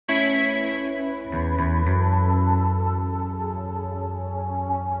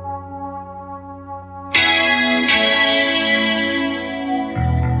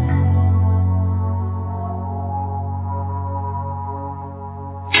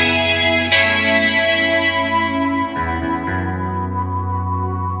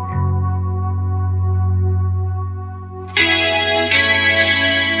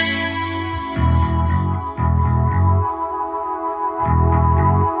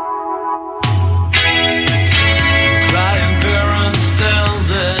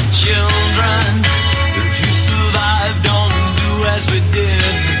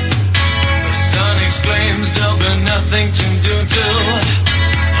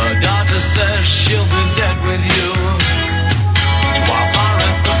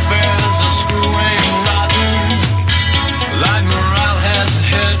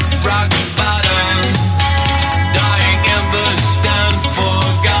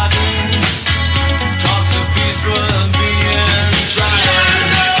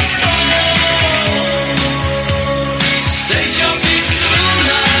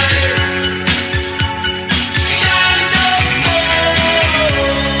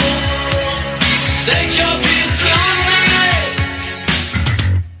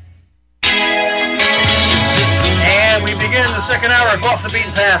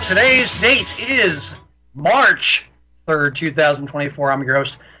Today's date is March 3rd, 2024. I'm your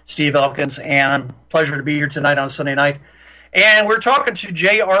host, Steve Elkins, and pleasure to be here tonight on Sunday night. And we're talking to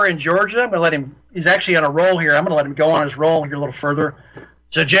JR in Georgia. I'm going to let him, he's actually on a roll here. I'm going to let him go on his roll here a little further.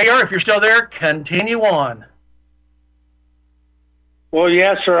 So, JR, if you're still there, continue on. Well,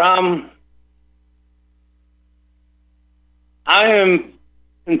 yes, sir. I am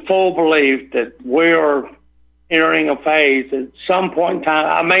in full belief that we are entering a phase at some point in time.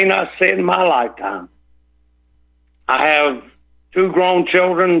 I may not see it in my lifetime. I have 2 grown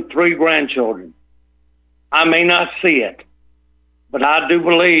children, 3 grandchildren. I may not see it, but I do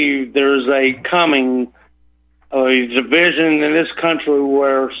believe there's a division in this country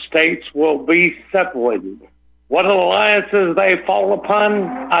where states will be separated. What alliances they fall upon,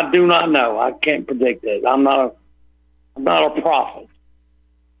 I do not know. I can't predict it. I'm not a prophet.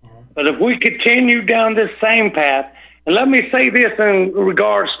 But if we continue down this same path, and let me say this in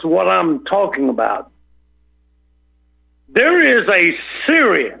regards to what I'm talking about. There is a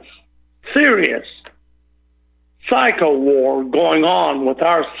serious psycho war going on with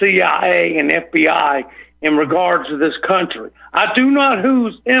our CIA and FBI in regards to this country. I do not know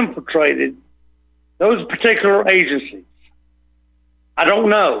who's infiltrated those particular agencies. I don't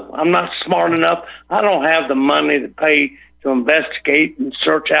know. I'm not smart enough. I don't have the money to pay to investigate and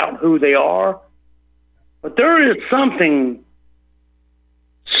search out who they are. But there is something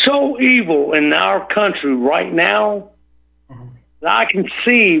so evil in our country right now that I can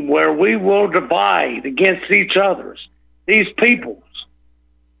see where we will divide against each other, these peoples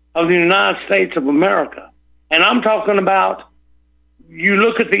of the United States of America. And I'm talking about, you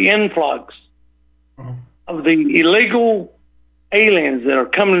look at the influx of the illegal aliens that are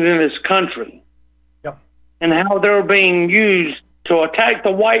coming into this country, and how they're being used to attack the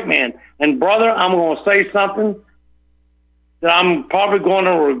white man. And, brother, I'm going to say something that I'm probably going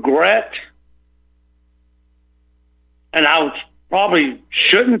to regret, and I probably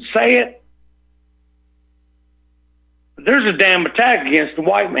shouldn't say it. But there's a damn attack against the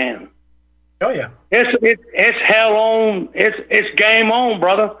white man. Oh, yeah. It's hell on. It's game on,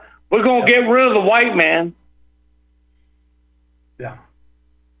 brother. We're going to get rid of the white man. Yeah.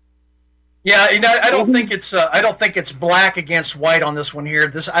 Yeah, I don't think it's black against white on this one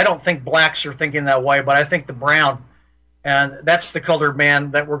here. I don't think blacks are thinking that way, but I think the brown, and that's the colored man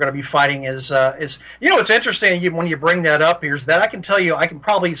that we're going to be fighting is. It's interesting when you bring that up. Here's that I can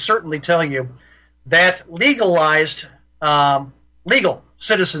certainly tell you that legalized legal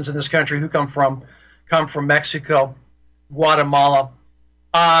citizens in this country who come from Mexico, Guatemala,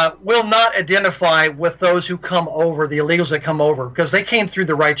 will not identify with those who come over, the illegals that come over, because they came through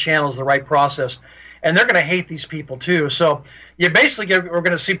the right channels, the right process, and they're going to hate these people too. So we're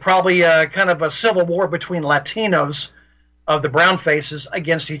going to see probably kind of a civil war between Latinos of the brown faces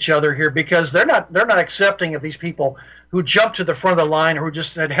against each other here, because they're not accepting of these people who jump to the front of the line or who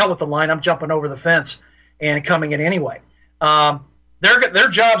just said, hell with the line, I'm jumping over the fence and coming in anyway. Their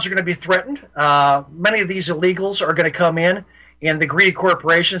jobs are going to be threatened. Many of these illegals are going to come in, and the greedy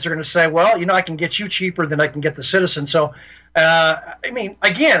corporations are going to say, well, I can get you cheaper than I can get the citizen. So,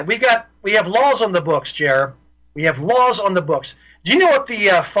 again, we have laws on the books, Jared. We have laws on the books. Do you know what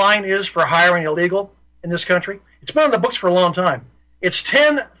the fine is for hiring illegal in this country? It's been on the books for a long time. It's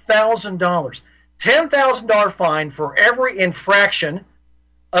 $10,000. $10,000 fine for every infraction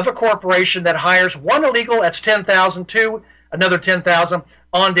of a corporation that hires one illegal. That's $10,000. 2, another $10,000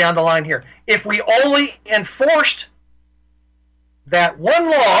 on down the line here. If we only enforced that one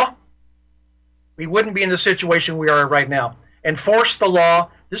law, we wouldn't be in the situation we are right now. Enforce the law,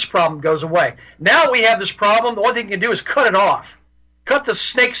 this problem goes away. Now we have this problem. The only thing you can do is cut it off. Cut the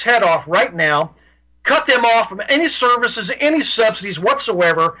snake's head off right now. Cut them off from any services, any subsidies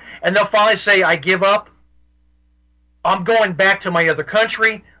whatsoever, and they'll finally say, I give up. I'm going back to my other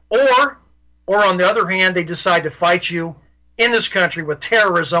country. Or on the other hand, they decide to fight you in this country with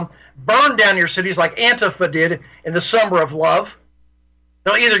terrorism, burn down your cities like Antifa did in the Summer of Love.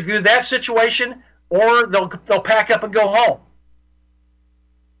 They'll either do that situation or they'll pack up and go home.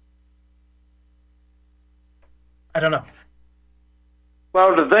 I don't know.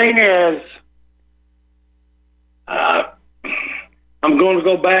 Well, the thing is, I'm going to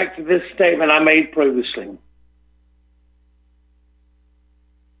go back to this statement I made previously.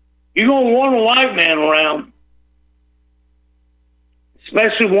 You're going to want a white man around,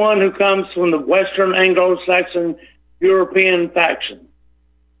 especially one who comes from the Western Anglo-Saxon European faction.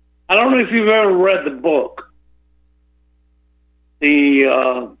 I don't know if you've ever read the book, the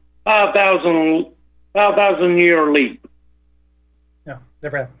 5,000 Year Leap. No,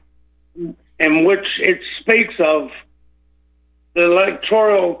 never have. In which it speaks of the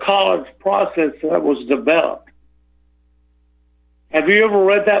electoral college process that was developed. Have you ever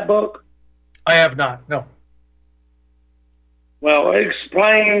read that book? I have not, no. Well, it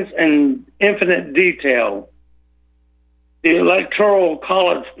explains in infinite detail the electoral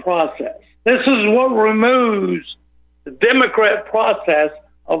college process. This is what removes the Democrat process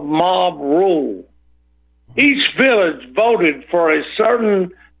of mob rule. Each village voted for a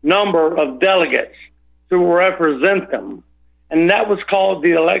certain number of delegates to represent them, and that was called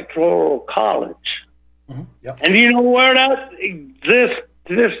the electoral college. Mm-hmm. Yep. And you know where that exists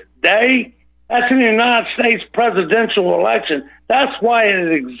to this day? That's in the United States presidential election. That's why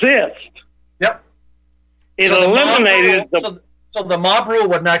it exists. Yep. It so eliminated so the mob rule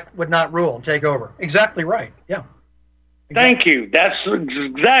would not rule and take over. Exactly right. Yeah. Exactly. Thank you. That's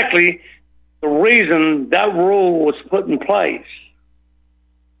exactly the reason that rule was put in place.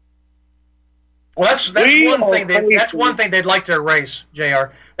 Well, that's one thing they'd like to erase,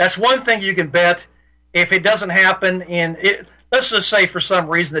 JR. That's one thing you can bet. If it doesn't happen let's just say for some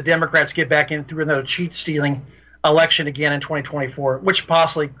reason the Democrats get back in through another cheat stealing election again in 2024, which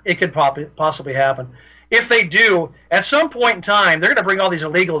it could possibly happen. If they do, at some point in time, they're going to bring all these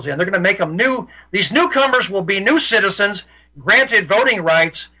illegals in. They're going to make them these newcomers will be new citizens, granted voting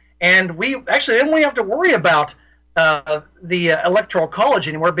rights, and then we have to worry about the electoral college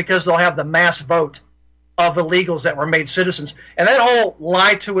anymore because they'll have the mass vote of illegals that were made citizens. And that whole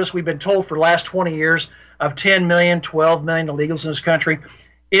lie to us we've been told for the last 20 years of 10 million, 12 million illegals in this country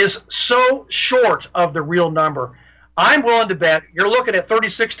is so short of the real number. I'm willing to bet you're looking at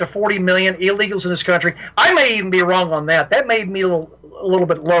 36 to 40 million illegals in this country. I may even be wrong on that. That may be a little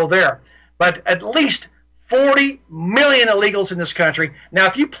bit low there. But at least 40 million illegals in this country. Now,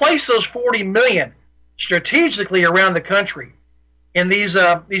 if you place those 40 million strategically around the country in these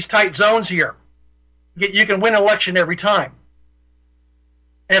tight zones here, you can win an election every time.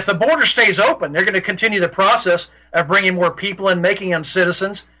 And if the border stays open, they're going to continue the process of bringing more people in, making them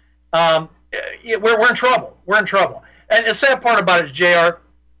citizens. We're in trouble. We're in trouble. And the sad part about it is, JR,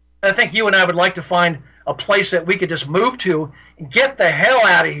 I think you and I would like to find a place that we could just move to and get the hell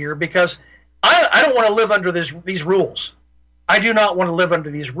out of here because I don't want to live under these rules. I do not want to live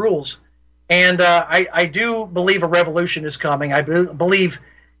under these rules. And I do believe a revolution is coming. I believe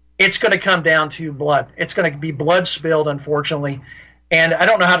it's going to come down to blood. It's going to be blood spilled, unfortunately. And I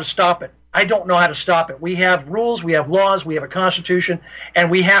don't know how to stop it. I don't know how to stop it. We have rules, we have laws, we have a constitution,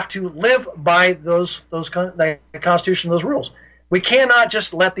 and we have to live by the constitution, those rules. We cannot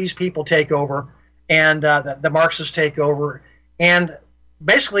just let these people take over and the Marxists take over and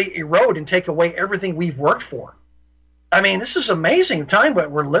basically erode and take away everything we've worked for. I mean, this is an amazing time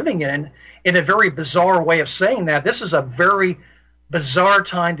that we're living in a very bizarre way of saying that. This is a very bizarre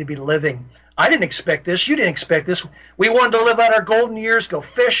time to be living. I didn't expect this. You didn't expect this. We wanted to live out our golden years, go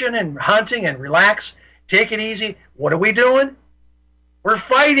fishing and hunting and relax, take it easy. What are we doing? We're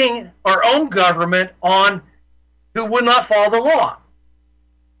fighting our own government on who would not follow the law.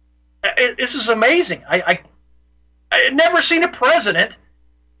 This is amazing. I never seen a president,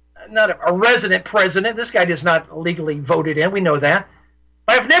 not a resident president. This guy is not legally voted in. We know that.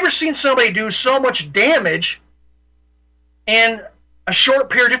 But I've never seen somebody do so much damage in a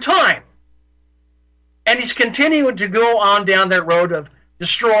short period of time. And he's continuing to go on down that road of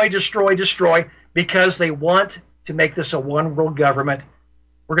destroy, destroy, destroy, because they want to make this a one-world government.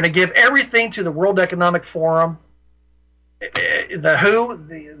 We're going to give everything to the World Economic Forum, the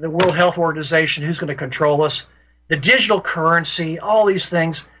WHO, the World Health Organization, who's going to control us, the digital currency, all these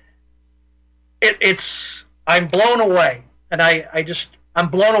things. I'm blown away, and I'm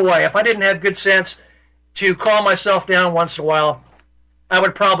blown away. If I didn't have good sense to calm myself down once in a while, I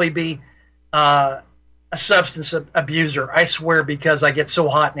would probably be a substance abuser, I swear, because I get so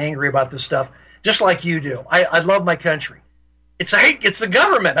hot and angry about this stuff, just like you do. I love my country. It's the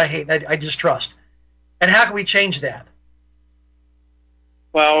government I hate, I distrust. And how can we change that?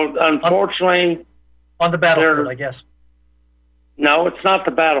 Well, unfortunately... On the battlefield, I guess. No, it's not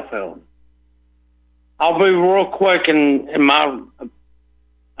the battlefield. I'll be real quick in my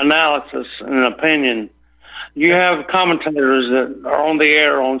analysis and opinion. You have commentators that are on the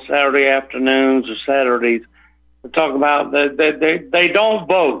air on Saturday afternoons or Saturdays that talk about that they don't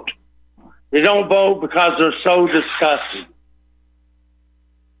vote. They don't vote because they're so disgusted.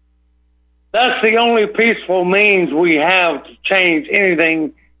 That's the only peaceful means we have to change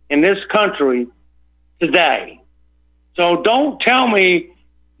anything in this country today. So don't tell me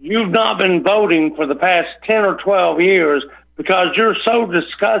you've not been voting for the past 10 or 12 years because you're so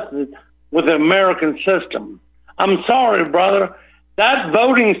disgusted with the American system. I'm sorry, brother. That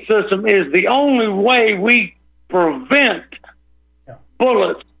voting system is the only way we prevent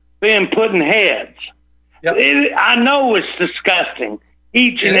bullets being put in heads. Yep. I know it's disgusting.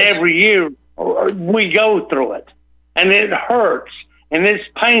 Each and every year we go through it, and it hurts, and it's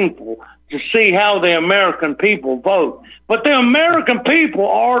painful to see how the American people vote. But the American people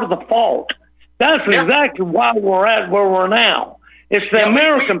are the fault. That's exactly why we're at where we're now. It's the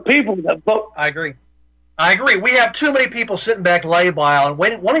American people that vote. I agree. We have too many people sitting back labile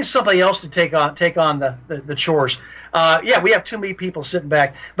and wanting somebody else to take on the chores. We have too many people sitting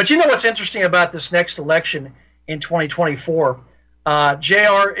back. But you know what's interesting about this next election in 2024,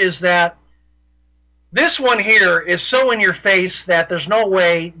 JR, is that this one here is so in your face that there's no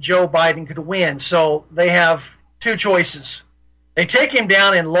way Joe Biden could win. So they have two choices. They take him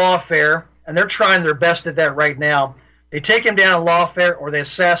down in lawfare, and they're trying their best at that right now. They take him down in lawfare, or they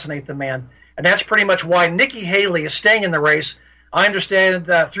assassinate the man. And that's pretty much why Nikki Haley is staying in the race. I understand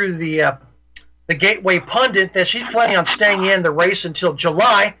through the Gateway Pundit that she's planning on staying in the race until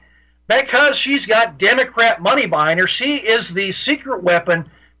July because she's got Democrat money behind her. She is the secret weapon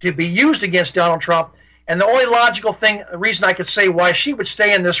to be used against Donald Trump. And the only logical reason I could say why she would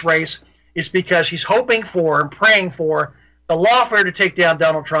stay in this race is because she's hoping for and praying for the lawfare to take down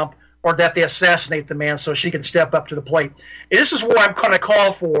Donald Trump, or that they assassinate the man so she can step up to the plate. And this is where I'm going to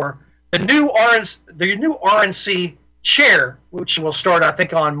call for the new RNC chair, which will start, I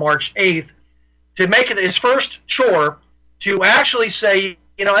think, on March 8th, to make it his first chore to actually say,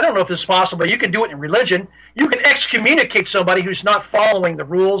 I don't know if this is possible, but you can do it in religion. You can excommunicate somebody who's not following the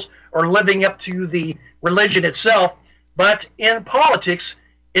rules or living up to the religion itself. But in politics,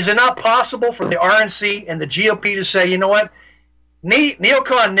 is it not possible for the RNC and the GOP to say, you know what,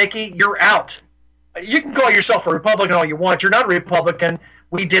 neocon Nikki, you're out. You can call yourself a Republican all you want. You're not a Republican.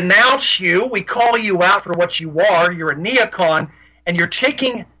 We denounce you. We call you out for what you are. You're a neocon, and you're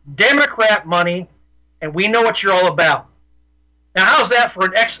taking Democrat money, and we know what you're all about. Now, how's that for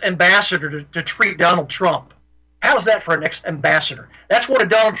an ex-ambassador to treat Donald Trump? How's that for an ex-ambassador? That's one of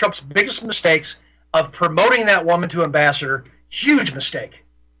Donald Trump's biggest mistakes of promoting that woman to ambassador. Huge mistake.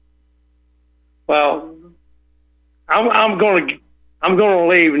 Well, I'm going to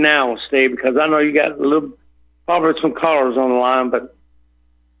leave now, Steve, because I know you got probably some callers on the line, but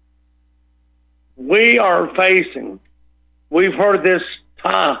we've heard this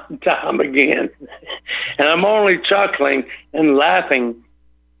time again, and I'm only chuckling and laughing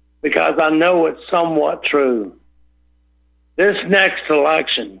because I know it's somewhat true. This next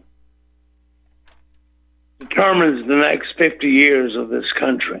election determines the next 50 years of this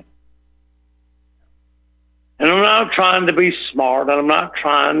country. And I'm not trying to be smart, and I'm not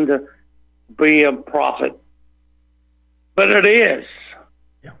trying to be a prophet, but it is.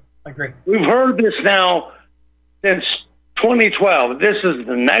 Yeah, I agree. We've heard this now since 2012. This is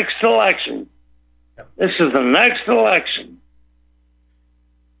the next election. Yep. This is the next election.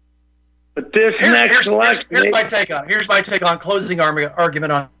 But this next election... Here's my take on it. Here's my take on closing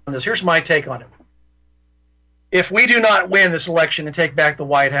argument on this. Here's my take on it. If we do not win this election and take back the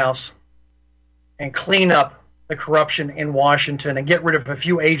White House and clean up the corruption in Washington and get rid of a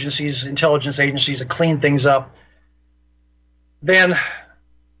few agencies, intelligence agencies, and clean things up, then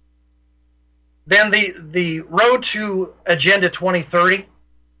the road to Agenda 2030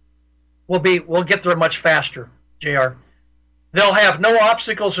 will get there much faster, JR. They'll have no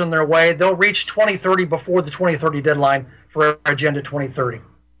obstacles in their way. They'll reach 2030 before the 2030 deadline for Agenda 2030.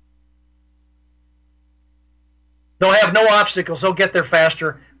 They'll have no obstacles. They'll get there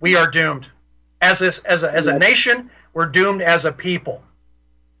faster. We are doomed. As a nation, we're doomed as a people.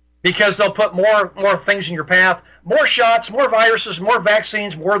 Because they'll put more things in your path, more shots, more viruses, more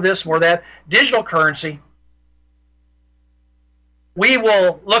vaccines, more this, more that, digital currency. We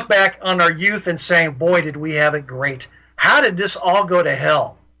will look back on our youth and say, boy, did we have it great. How did this all go to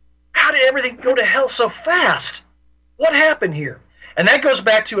hell? How did everything go to hell so fast? What happened here? And that goes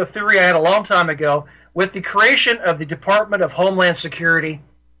back to a theory I had a long time ago with the creation of the Department of Homeland Security.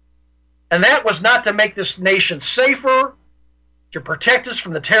 And that was not to make this nation safer, to protect us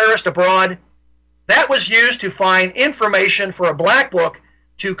from the terrorists abroad. That was used to find information for a black book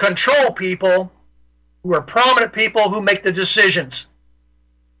to control people who are prominent people who make the decisions.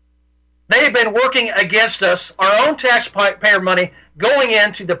 They've been working against us, our own taxpayer money going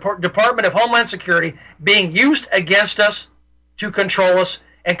into the Department of Homeland Security, being used against us to control us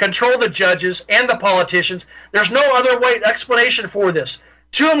and control the judges and the politicians. There's no other explanation for this.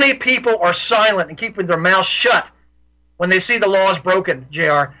 Too many people are silent and keeping their mouths shut when they see the laws broken,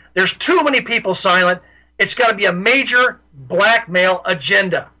 JR. There's too many people silent. It's got to be a major blackmail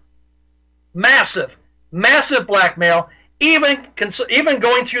agenda. Massive blackmail, even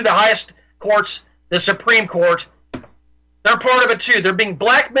going through the highest courts, the Supreme Court. They're part of it too. They're being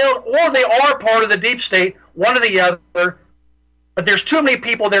blackmailed, or they are part of the deep state, one or the other. But there's too many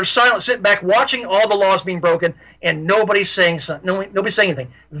people that are silent, sitting back, watching all the laws being broken, and nobody's saying something. Nobody's saying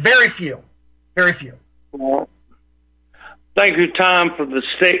anything. Very few. Very few. Well, thank you, Tom, for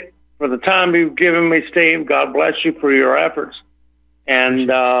the time you've given me, Steve. God bless you for your efforts. And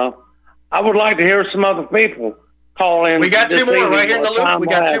I would like to hear some other people call in. We got two more right here in the loop. We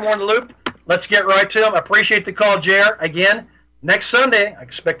got two more in the loop. Let's get right to them. I appreciate the call, JR. Again, next Sunday, I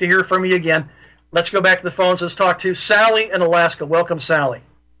expect to hear from you again. Let's go back to the phones. Let's talk to Sally in Alaska. Welcome, Sally.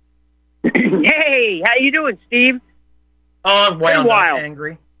 Hey, how you doing, Steve? Oh, I'm wound up,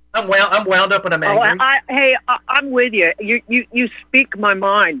 angry. I'm wound up and I'm angry. I'm with you. You speak my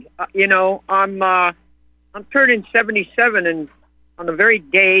mind. I'm turning 77, and on the very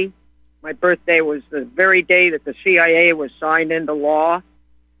day, my birthday was the very day that the CIA was signed into law.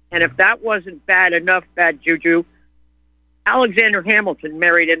 And if that wasn't bad enough, bad juju, Alexander Hamilton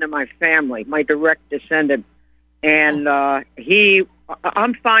married into my family, my direct descendant. And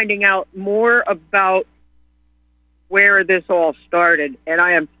I'm finding out more about where this all started. And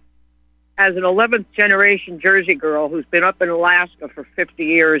I am, as an 11th generation Jersey girl who's been up in Alaska for 50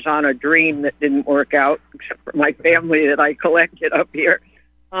 years on a dream that didn't work out, except for my family that I collected up here.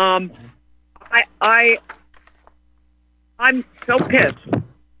 I'm so pissed.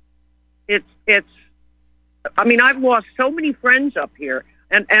 I've lost so many friends up here,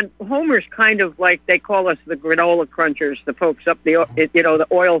 and Homer's kind of like, they call us the granola crunchers, the folks up the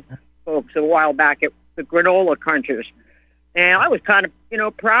oil folks a while back, the granola crunchers. And I was kind of,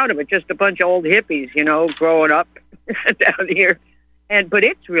 proud of it, just a bunch of old hippies, growing up down here. But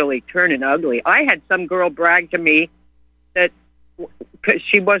it's really turning ugly. I had some girl brag to me that, because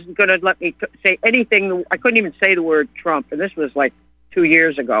she wasn't going to let me say anything, I couldn't even say the word Trump, and this was like 2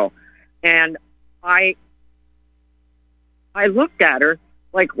 years ago. And I looked at her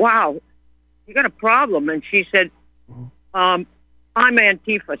like, wow, you got a problem. And she said, I'm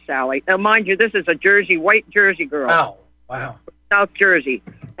Antifa, Sally. Now, mind you, this is a white Jersey girl. Wow. South Jersey.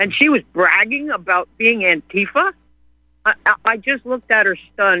 And she was bragging about being Antifa. I just looked at her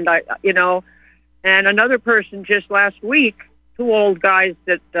stunned, and another person just last week, two old guys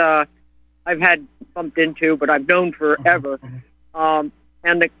that I've had bumped into, but I've known forever.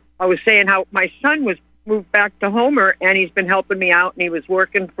 I was saying how my son was moved back to Homer, and he's been helping me out, and he was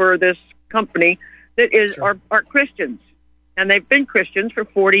working for this company that is are Christians, and they've been Christians for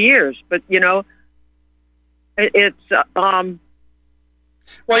 40 years. But it's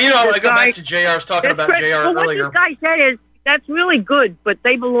well, I go back to JR. I was talking about JR earlier. What this guy said is that's really good, but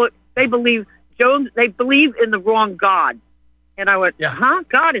they believe Jones. They believe in the wrong God. And I went,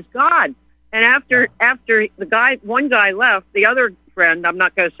 God is God. And after one guy left, the other friend, I'm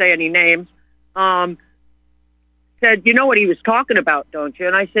not going to say any names, said, you know what he was talking about, don't you?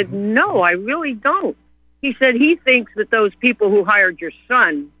 And I said, no, I really don't. He said he thinks that those people who hired your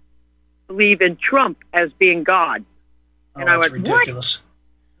son believe in Trump as being God. And I went, ridiculous.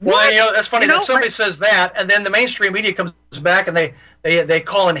 What? Well, that's funny that somebody says that, and then the mainstream media comes back and they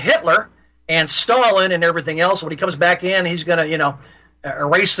call in Hitler and Stalin and everything else. When he comes back in, he's going to,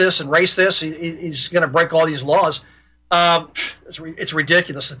 erase this and erase this. He's going to break all these laws. It's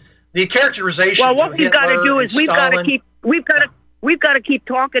ridiculous. The characterization. Well, what we've got to do is we've got to keep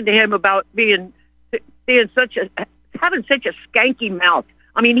talking to him about being having such a skanky mouth.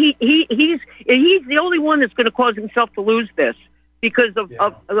 I mean, he's the only one that's going to cause himself to lose this because of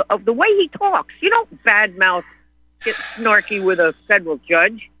the way he talks. You don't badmouth, get snarky with a federal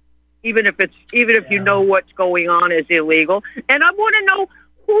judge, even if you know what's going on is illegal. And I want to know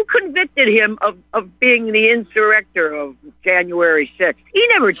who convicted him of being the insurrector of January 6th. He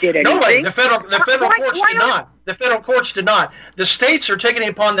never did anything. Nobody. The federal courts did not. The federal courts did not. The states are taking it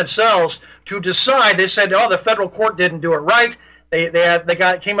upon themselves to decide. They said, the federal court didn't do it right.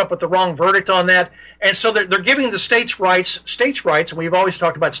 They came up with the wrong verdict on that, and so they're giving the states rights. And we've always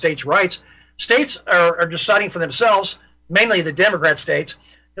talked about states' rights. States are deciding for themselves, mainly the Democrat states.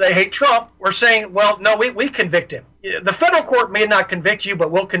 They hate Trump. We're saying, well, no, we convict him. The federal court may not convict you,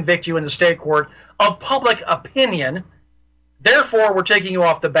 but we'll convict you in the state court of public opinion. Therefore, we're taking you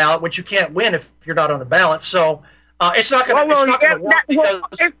off the ballot, which you can't win if you're not on the ballot. So it's not going to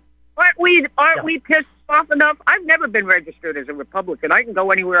work. Aren't we pissed off enough? I've never been registered as a Republican. I can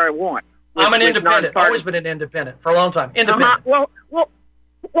go anywhere I want. I'm an independent. Always been an independent for a long time. Independent.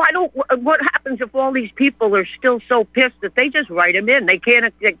 What happens if all these people are still so pissed that they just write him in? They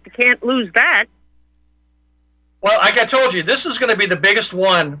can't lose that. Well, like I told you, this is going to be the biggest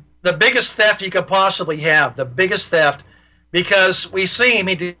one, the biggest theft you could possibly have, the biggest theft. because we see him.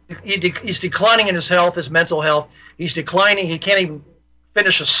 He's declining in his health, his mental health. He's declining. He can't even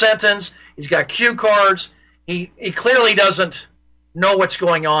finish a sentence. He's got cue cards. He clearly doesn't know what's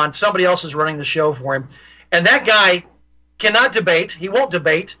going on. Somebody else is running the show for him. And that guy cannot debate. He won't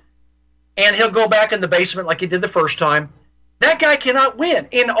debate. And he'll go back in the basement like he did the first time. That guy cannot win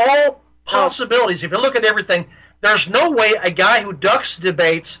in all possibilities. If you look at everything, there's no way a guy who ducks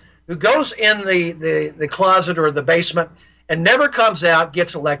debates, who goes in the closet or the basement and never comes out,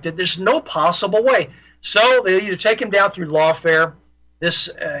 gets elected. There's no possible way. So they either take him down through lawfare, this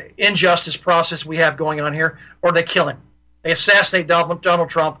injustice process we have going on here, or they kill him. They assassinate Donald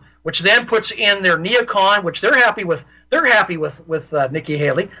Trump, which then puts in their neocon, which they're happy with. They're happy with Nikki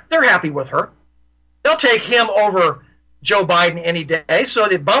Haley. They're happy with her. They'll take him over Joe Biden any day. So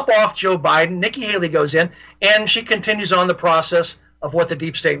they bump off Joe Biden. Nikki Haley goes in, and she continues on the process of what the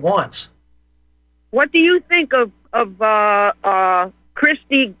deep state wants. What do you think of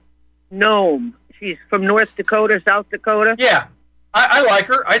Kristi Noem? She's from North Dakota, South Dakota. Yeah, I like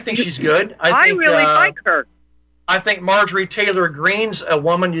her. I think she's good. I think, really like her. I think Marjorie Taylor Greene's a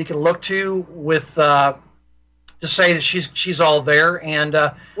woman you can look to with to say that she's all there. And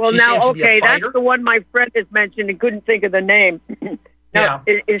well, now okay, that's the one my friend has mentioned and couldn't think of the name. Now,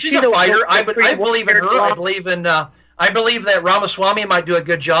 yeah, is she's she a fighter. I believe in her. I believe that Ramaswamy might do a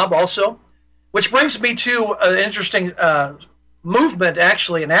good job also. Which brings me to an interesting movement,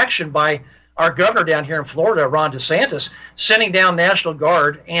 actually, in action by our governor down here in Florida, Ron DeSantis, sending down National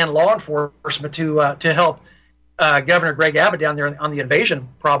Guard and law enforcement to help Governor Greg Abbott down there on the invasion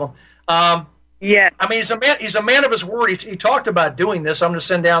problem. Yeah, I mean, he's a man of his word. He talked about doing this. I'm going to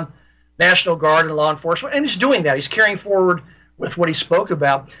send down National Guard and law enforcement, and he's doing that. He's carrying forward with what he spoke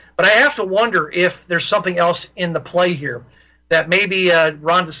about. But I have to wonder if there's something else in the play here, that maybe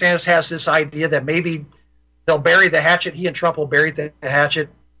Ron DeSantis has this idea that maybe they'll bury the hatchet. He and Trump will bury the hatchet,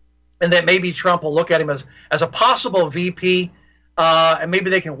 and that maybe Trump will look at him as a possible VP, and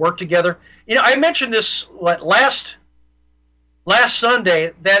maybe they can work together. You know, I mentioned this last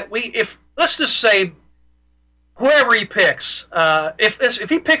Sunday that if let's just say whoever he picks, if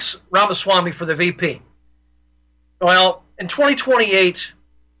he picks Ramaswamy for the VP, well, in 2028,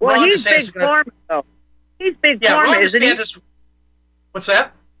 well, Ron he's DeSantis big pharma, though. He's big pharma, Ron isn't DeSantis, he? What's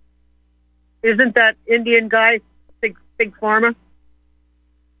that? Isn't that Indian guy big pharma?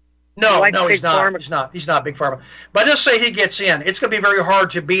 No, he's not. He's not big pharma. But just say he gets in, it's going to be very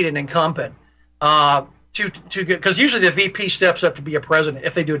hard to beat an incumbent. Because usually the VP steps up to be a president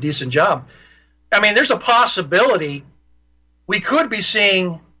if they do a decent job. I mean, there's a possibility we could be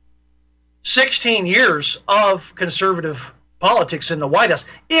seeing 16 years of conservative politics in the White House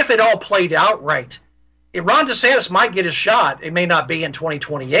if it all played out right. If Ron DeSantis might get his shot. It may not be in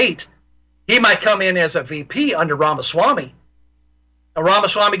 2028. He might come in as a VP under Ramaswamy.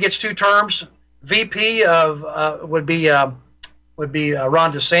 Ramaswamy gets 2 terms. VP would be Ron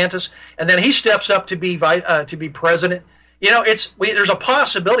DeSantis, and then he steps up to be president. You know, there's a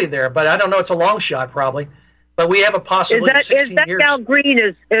possibility there, but I don't know. It's a long shot, probably. But we have a possibility. Is that Gal Green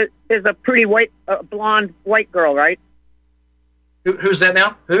is a pretty white, blonde white girl, right? Who's that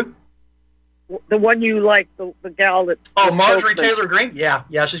now? Who? The one you like, the gal that. Oh, Marjorie Taylor Greene. Yeah,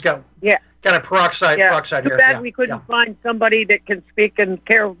 she's got kind of peroxide hair. Too bad we couldn't find somebody that can speak and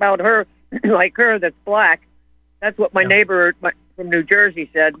care about her like her that's black. That's what my neighbor from New Jersey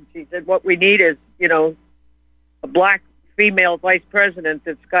said. She said what we need is a black female vice president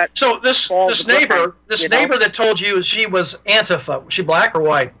that's got. So this neighbor that told you she was Antifa. Was she black or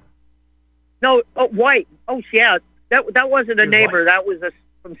white? No, white. Oh yeah, that wasn't a neighbor. White. That was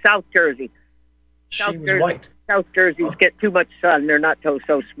from South Jersey. She was white. South Jerseys get too much sun. They're not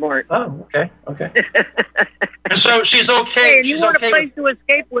so smart. Oh, okay. And so she's okay. Hey, and you want a place to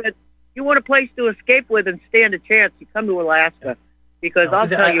escape with. You want a place to escape with and stand a chance. You come to Alaska, because I'll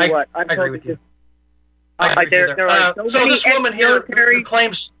tell you what. I agree with you. There are so this woman here who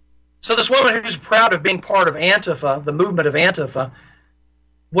claims. So this woman who's proud of being part of Antifa, the movement of Antifa,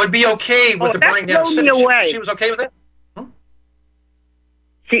 would be okay with the burning down the city. She was okay with it.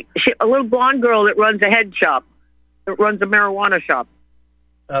 She a little blonde girl that runs a head shop, that runs a marijuana shop.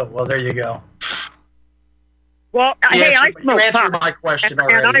 Oh, well, there you go. Well, hey, I smoke pot. You answered my question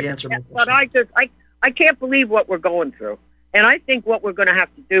already. But I can't believe what we're going through. And I think what we're going to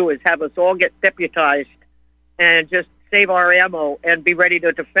have to do is have us all get deputized and just save our ammo and be ready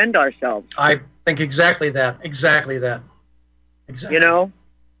to defend ourselves. I think exactly that. Exactly. You know?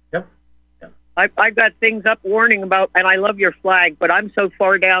 Yep. I've got things up warning about, and I love your flag, but I'm so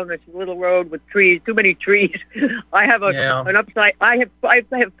far down this little road with trees, too many trees. I have I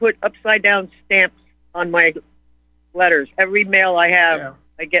have put upside down stamps on my letters. Every mail I have,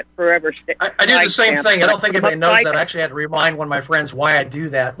 I get forever. I do the same thing. I don't think anybody knows that. I actually had to remind one of my friends why I do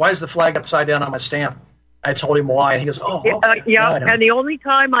that. Why is the flag upside down on my stamp? I told him why, and he goes, and the only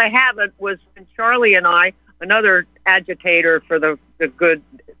time I haven't was when Charlie and I, another agitator for the good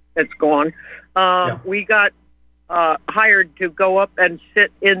that's gone, we got hired to go up and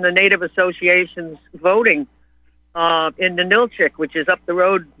sit in the Native Association's voting in the Nilchik, which is up the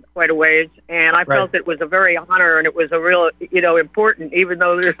road quite a ways, and I felt it was a very honor, and it was a real, important, even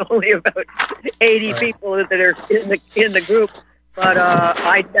though there's only about 80 people that are in the group. But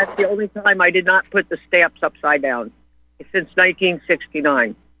that's the only time I did not put the stamps upside down since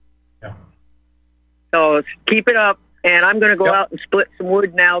 1969. Yeah. So keep it up, and I'm going to go out and split some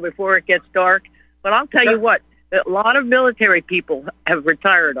wood now before it gets dark. But I'll tell you what, a lot of military people have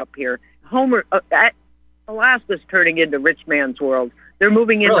retired up here. Homer, Alaska's turning into rich man's world. They're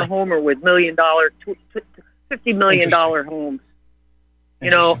moving into Homer with $1 million, $50 million homes.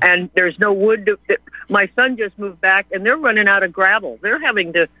 And there's no wood. My son just moved back, and they're running out of gravel. They're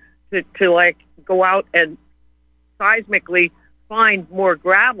having to go out and seismically find more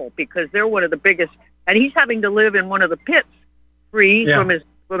gravel because they're one of the biggest. And he's having to live in one of the pits, free from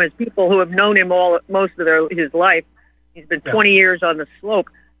his people who have known him most of his life. He's been 20 years on the slope,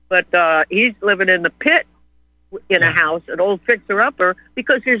 but he's living in the pit in a house, an old fixer-upper,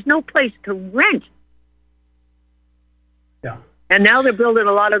 because there's no place to rent. Yeah. And now they're building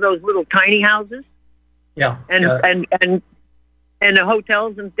a lot of those little tiny houses. Yeah. And the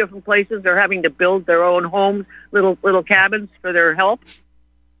hotels in different places are having to build their own homes, little cabins for their help.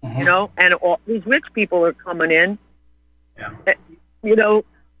 And all these rich people are coming in. Yeah.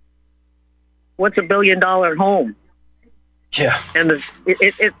 What's $1 billion home? Yeah. And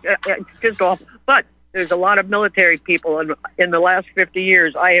it's just awful. But there's a lot of military people, and in the last 50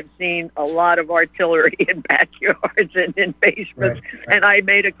 years, I have seen a lot of artillery in backyards and in basements. Right. And I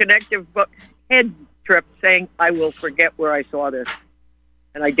made a connective head trip saying, I will forget where I saw this.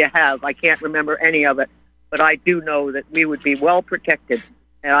 And I have. I can't remember any of it. But I do know that we would be well protected.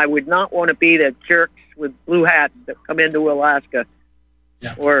 And I would not want to be the jerks with blue hats that come into Alaska.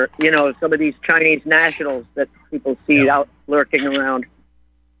 Yeah. Or, some of these Chinese nationals that people see out lurking around.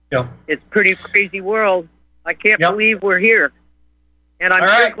 Yeah. It's a pretty crazy world. I can't believe we're here. And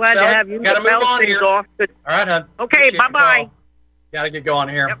I'm so glad to have you. Got to move on here. All right, hon. Okay, bye-bye. Got to get going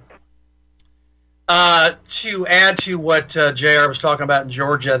here. Yep. To add to what JR was talking about in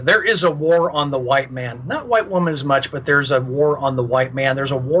Georgia, there is a war on the white man. Not white woman as much, but there's a war on the white man.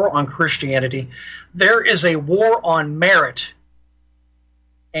 There's a war on Christianity. There is a war on merit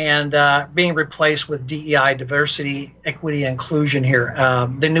and being replaced with DEI, diversity, equity, inclusion here,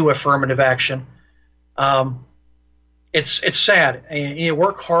 the new affirmative action. It's sad. And you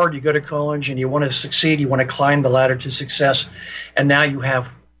work hard, you go to college, and you want to succeed, you want to climb the ladder to success, and now you have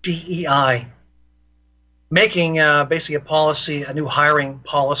DEI making basically a policy, a new hiring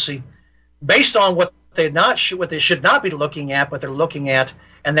policy, based on what they should not be looking at, but they're looking at,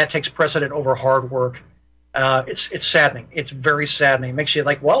 and that takes precedent over hard work. It's saddening. It's very saddening. It makes you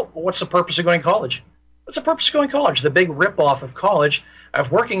like, well, what's the purpose of going to college? What's the purpose of going to college? The big ripoff of college,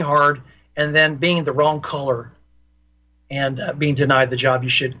 of working hard and then being the wrong color and being denied the job you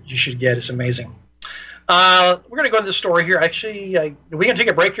should get is amazing. We're going to go into the story here. Actually, are we going to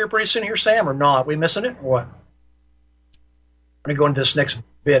take a break here pretty soon here, Sam, or not? Are we missing it or what? We're going to go into this next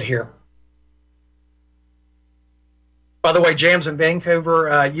bit here. By the way, James in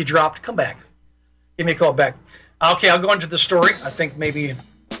Vancouver, you dropped. Come back. Give me a call back. Okay, I'll go into the story. I think maybe...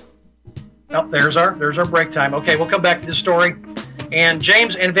 Oh, there's our break time. Okay, we'll come back to the story. And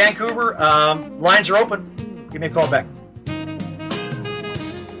James in Vancouver, lines are open. Give me a call back.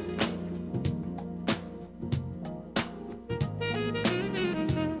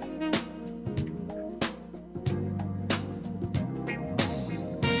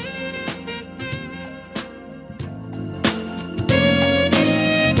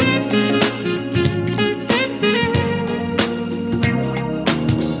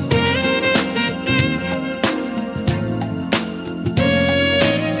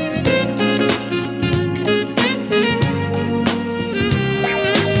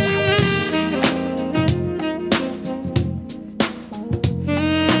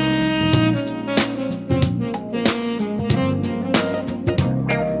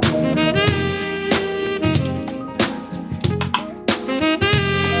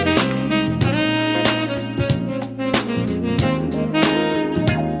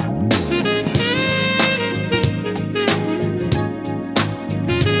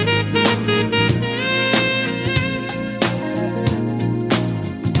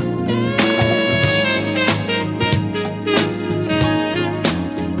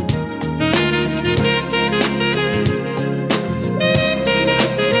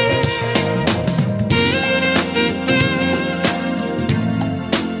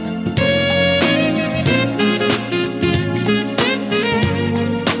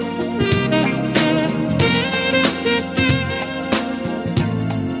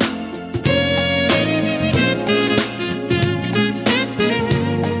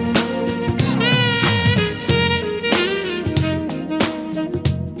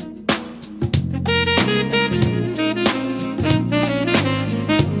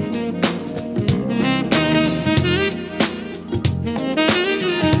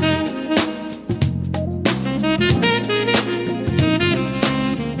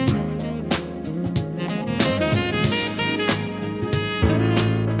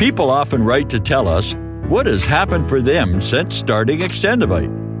 People often write to tell us what has happened for them since starting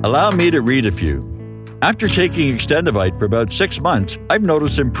Extendivite. Allow me to read a few. After taking Extendivite for about 6 months, I've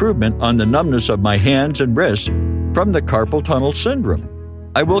noticed improvement on the numbness of my hands and wrists from the carpal tunnel syndrome.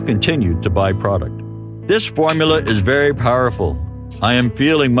 I will continue to buy product. This formula is very powerful. I am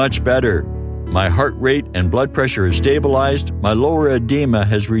feeling much better. My heart rate and blood pressure is stabilized, my lower edema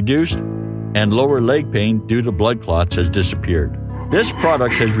has reduced, and lower leg pain due to blood clots has disappeared. This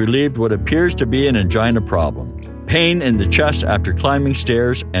product has relieved what appears to be an angina problem, pain in the chest after climbing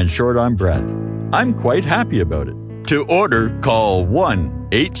stairs, and short on breath. I'm quite happy about it. To order, call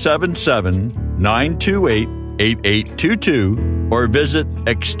 1-877-928-8822 or visit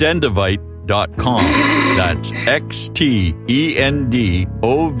extendivite.com. That's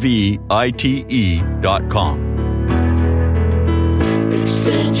XTENDOVITE.com.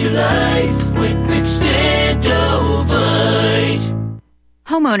 Extend your life with Extendovite.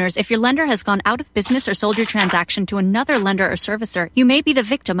 Homeowners, if your lender has gone out of business or sold your transaction to another lender or servicer, you may be the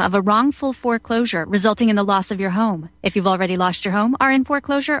victim of a wrongful foreclosure, resulting in the loss of your home. If you've already lost your home, are in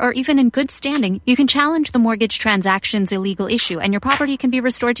foreclosure, or even in good standing, you can challenge the mortgage transaction's illegal issue, and your property can be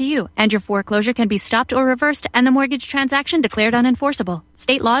restored to you, and your foreclosure can be stopped or reversed, and the mortgage transaction declared unenforceable.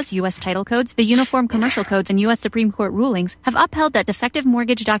 State laws, U.S. title codes, the Uniform Commercial Codes, and U.S. Supreme Court rulings have upheld that defective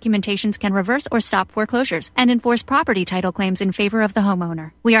mortgage documentations can reverse or stop foreclosures and enforce property title claims in favor of the homeowner.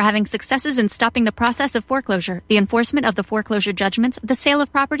 We are having successes in stopping the process of foreclosure, the enforcement of the foreclosure judgments, the sale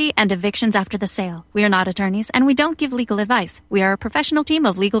of property, and evictions after the sale. We are not attorneys, and we don't give legal advice. We are a professional team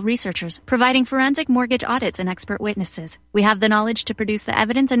of legal researchers, providing forensic mortgage audits and expert witnesses. We have the knowledge to produce the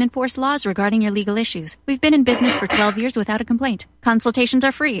evidence and enforce laws regarding your legal issues. We've been in business for 12 years without a complaint. Consultations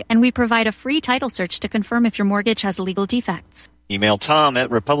are free, and we provide a free title search to confirm if your mortgage has legal defects. Email Tom at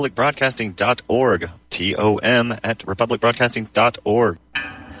republicbroadcasting.org. TOM at republicbroadcasting.org.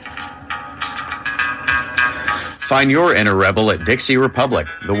 Find your inner rebel at Dixie Republic,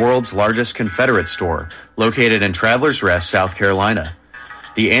 the world's largest Confederate store, located in Travelers Rest, South Carolina.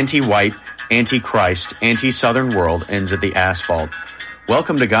 The anti-white, anti-Christ, anti-Southern world ends at the asphalt.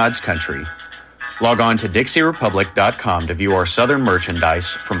 Welcome to God's country. Log on to DixieRepublic.com to view our Southern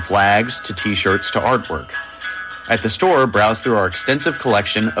merchandise, from flags to T-shirts to artwork. At the store, browse through our extensive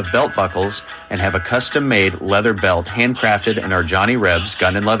collection of belt buckles and have a custom-made leather belt handcrafted in our Johnny Rebs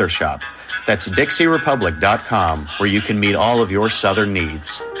Gun and Leather Shop. That's DixieRepublic.com, where you can meet all of your Southern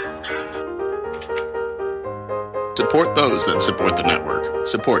needs. Support those that support the network.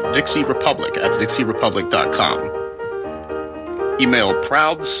 Support Dixie Republic at DixieRepublic.com. Email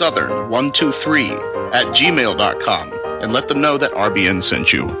ProudSouthern123@gmail.com and let them know that RBN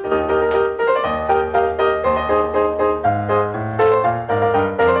sent you.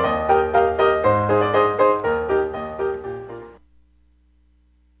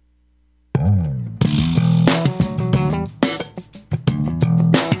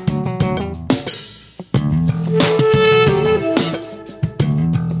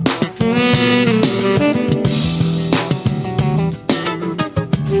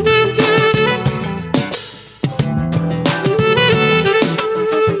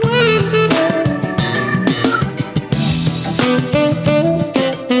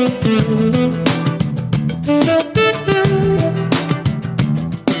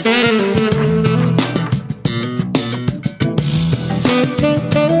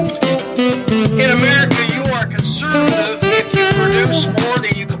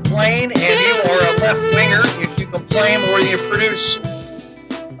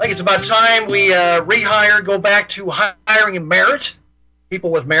 Go back to hiring merit,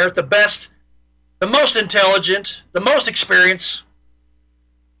 people with merit, the best, the most intelligent, the most experienced.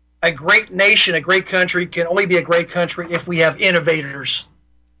 A great nation, a great country can only be a great country if we have innovators.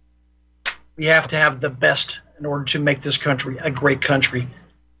 We have to have the best in order to make this country a great country.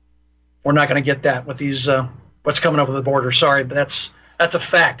 We're not going to get that with these what's coming over the border. Sorry, but that's a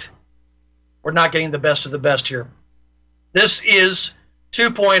fact. We're not getting the best of the best here. This is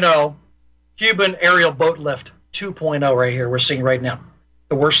 2.0. Cuban aerial boat lift 2.0 right here. We're seeing right now.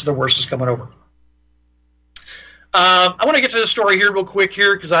 The worst of the worst is coming over. I want to get to the story here real quick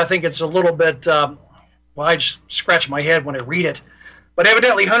here because I think it's a little bit, I just scratch my head when I read it. But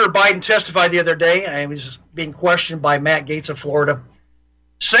evidently Hunter Biden testified the other day, and he was being questioned by Matt Gaetz of Florida,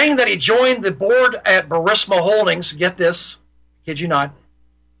 saying that he joined the board at Burisma Holdings. Get this, kid you not.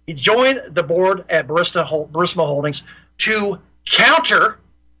 He joined the board at Burisma Holdings to counter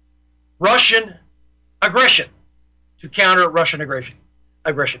Russian aggression. To counter Russian aggression.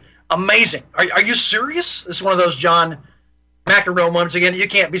 Amazing. Are you serious? This is one of those John McEnroe moments again. You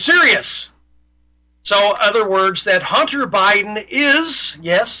can't be serious. So, other words, that Hunter Biden is,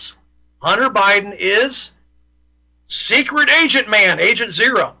 yes, Hunter Biden is secret agent man, Agent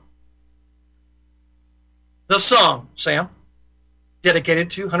Zero. The song, Sam,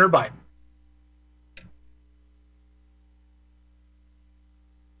 dedicated to Hunter Biden.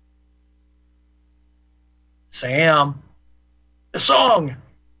 Sam, the song.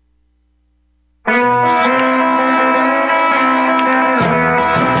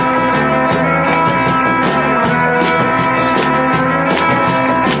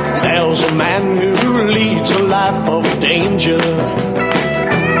 There's a man who leads a life of danger.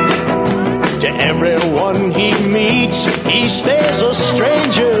 To everyone he meets, he stays a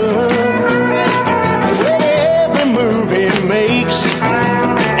stranger. With every move he makes,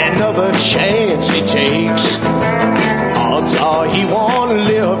 another chance he takes, odds are he won't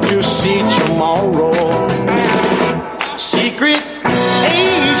live to see tomorrow. Secret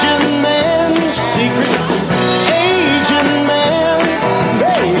agent man, secret agent man,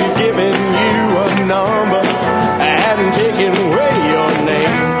 they've given you a number and taken away your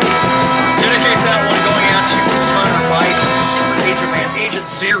name. Dedicate that one going out to Hunter Biden, Agent Man, Agent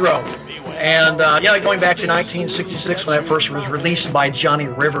Zero. And going back to 1966 when that first was released by Johnny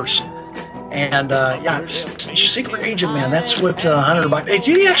Rivers. And Secret Agent Man, that's what Hunter Biden.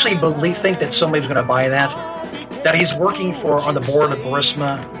 Do you actually think that somebody's going to buy that? That he's working on the board of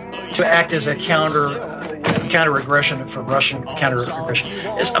Burisma to act as a counter-aggression for Russian counter-aggression.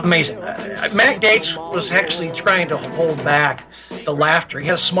 It's amazing. Matt Gaetz was actually trying to hold back the laughter. He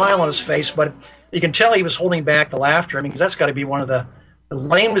had a smile on his face, but you can tell he was holding back the laughter. I mean, because that's got to be one of the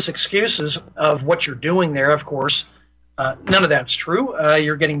lamest excuses of what you're doing there, of course. None of that's true.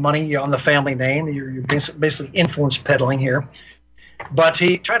 You're getting money on the family name. You're basically influence peddling here. But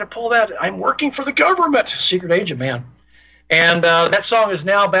he tried to pull that, I'm working for the government, Secret Agent Man. And that song is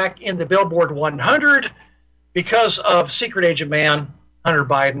now back in the Billboard 100 because of Secret Agent Man, Hunter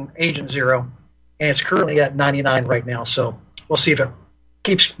Biden, Agent Zero. And it's currently at 99 right now. So we'll see if it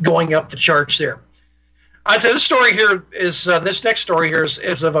keeps going up the charts there. This story here is, this next story here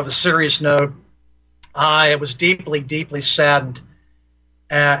is of a serious note. I was deeply, deeply saddened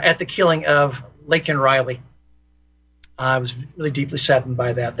at the killing of Laken Riley. I was really deeply saddened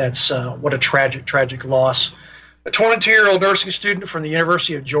by that. That's what a tragic, tragic loss. A 22-year-old nursing student from the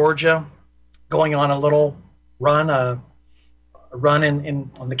University of Georgia going on a little run, on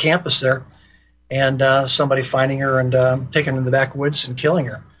the campus there, and somebody finding her and taking her in the backwoods and killing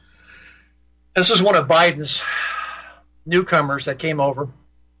her. This is one of Biden's newcomers that came over.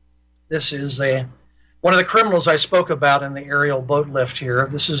 This is one of the criminals I spoke about in the aerial boat lift here.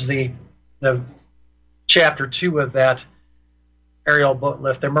 This is the chapter 2 of that aerial boat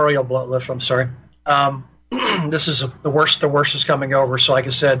lift, the aerial boat lift, I'm sorry. This is the worst is coming over. So like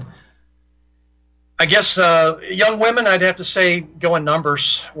I said, I guess young women, I'd have to say go in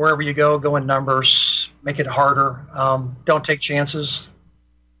numbers. Wherever you go in numbers. Make it harder. Don't take chances.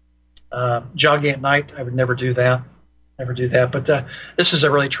 Jogging at night, I would never do that. But this is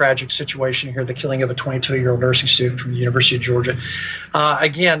a really tragic situation here, the killing of a 22-year-old nursing student from the University of Georgia.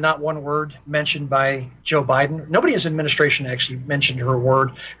 Again, not one word mentioned by Joe Biden. Nobody in his administration actually mentioned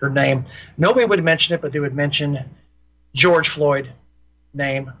her name. Nobody would mention it, but they would mention George Floyd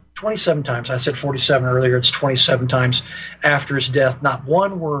name 27 times. I said 47 earlier. It's 27 times after his death. Not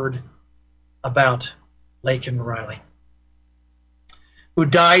one word about Laken Riley, who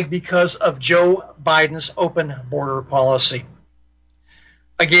died because of Joe Biden's open border policy.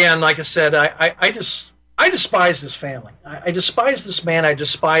 Again, like I said, I despise this family. I despise this man. I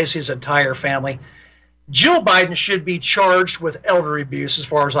despise his entire family. Jill Biden should be charged with elder abuse as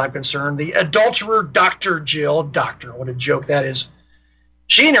far as I'm concerned. The adulterer, Dr. Jill, what a joke that is.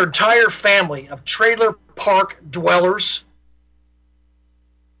 She and her entire family of trailer park dwellers,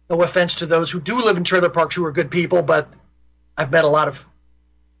 no offense to those who do live in trailer parks who are good people, but I've met a lot of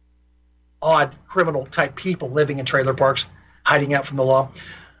odd criminal type people living in trailer parks, hiding out from the law.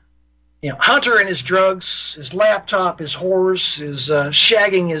 Hunter and his drugs, his laptop, his whores, his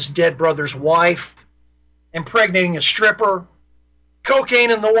shagging his dead brother's wife, impregnating a stripper, cocaine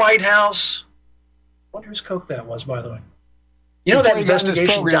in the White House. I wonder whose coke that was, by the way. That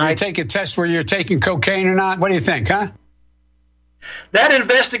investigation died. You take a test where you're taking cocaine or not? What do you think, huh? That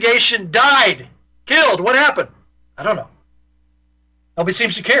investigation died, killed. What happened? I don't know. Nobody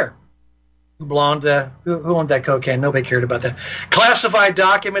seems to care. Who owned that cocaine? Nobody cared about that. Classified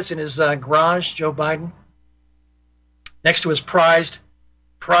documents in his garage, Joe Biden. Next to his prized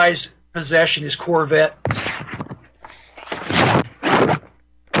possession, his Corvette.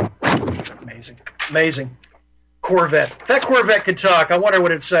 Amazing. Corvette. If that Corvette could talk, I wonder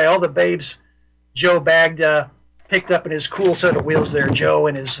what it'd say. All the babes Joe bagged, picked up in his cool set of wheels there, Joe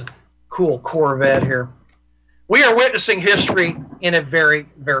and his cool Corvette here. We are witnessing history in a very,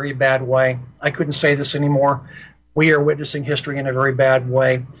 very bad way. I couldn't say this anymore. We are witnessing history in a very bad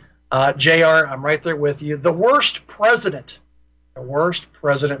way. JR, I'm right there with you. The worst president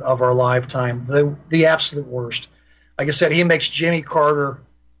of our lifetime, the absolute worst. Like I said, he makes Jimmy Carter's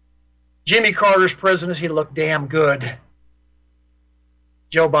presidency look damn good.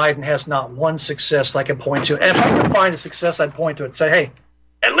 Joe Biden has not one success I can point to. And if I could find a success, I'd point to it and say, hey,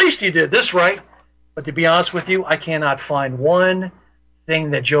 at least he did this right. But to be honest with you, I cannot find one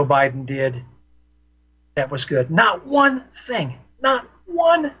thing that Joe Biden did that was good. Not one thing. Not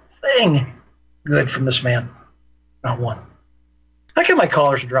one thing good from this man. Not one. How come my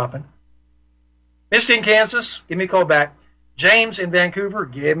callers are dropping? Misty in Kansas, give me a call back. James in Vancouver,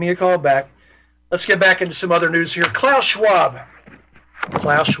 give me a call back. Let's get back into some other news here. Klaus Schwab.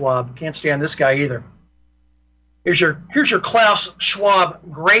 Can't stand this guy either. Here's your Klaus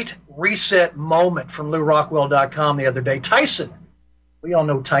Schwab great reset moment from LouRockwell.com the other day. Tyson. We all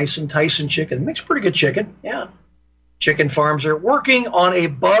know Tyson Chicken. Makes pretty good chicken. Yeah. Chicken farms are working on a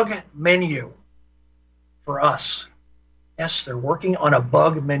bug menu for us. Yes, they're working on a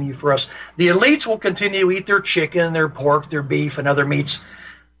bug menu for us. The elites will continue to eat their chicken, their pork, their beef, and other meats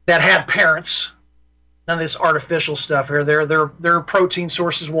that had parents. None of this artificial stuff here. Their protein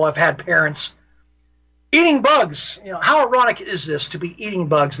sources will have had parents. Eating bugs. How ironic is this to be eating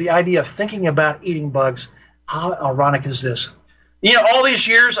bugs? The idea of thinking about eating bugs. How ironic is this? All these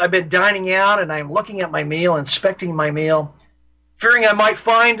years I've been dining out and I'm looking at my meal, inspecting my meal, fearing I might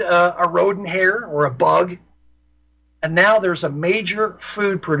find a rodent hair or a bug. And now there's a major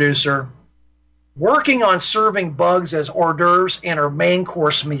food producer working on serving bugs as hors d'oeuvres in our main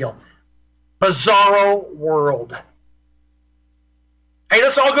course meal. Bizarro world. Hey,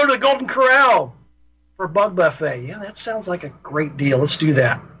 let's all go to the Golden Corral for a bug buffet. Yeah, that sounds like a great deal. Let's do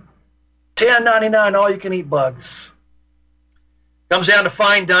that. $10.99, all you can eat bugs. Comes down to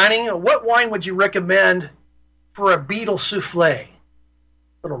fine dining. What wine would you recommend for a beetle souffle?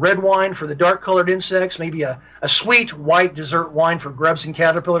 A little red wine for the dark-colored insects, maybe a sweet white dessert wine for grubs and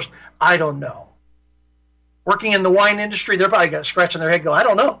caterpillars. I don't know. Working in the wine industry, they're probably got scratching their head going, I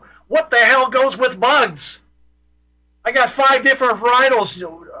don't know. What the hell goes with bugs? I got 5 different varietals.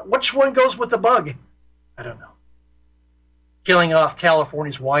 Which one goes with the bug? I don't know. Killing off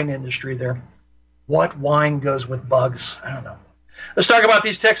California's wine industry there. What wine goes with bugs? I don't know. Let's talk about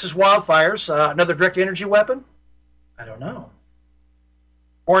these Texas wildfires. Another direct energy weapon? I don't know.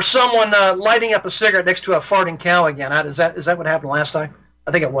 Or someone lighting up a cigarette next to a farting cow again. Is that what happened last time?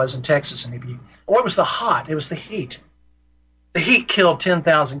 I think it was in Texas. Maybe. Or it was the hot. It was the heat. The heat killed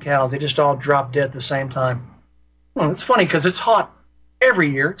 10,000 cows. They just all dropped dead at the same time. It's funny because it's hot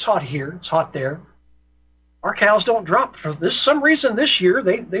every year. It's hot here. It's hot there. Our cows don't drop. For some reason this year,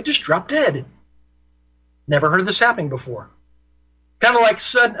 they just dropped dead. Never heard of this happening before. Kind of like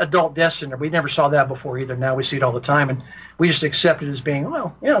sudden adult death syndrome. We never saw that before either. Now we see it all the time, and we just accept it as being,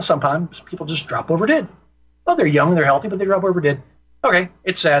 sometimes people just drop over dead. Well, they're young, they're healthy, but they drop over dead. Okay,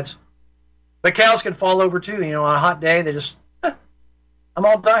 it's sad. But cows can fall over too. On a hot day, they just, I'm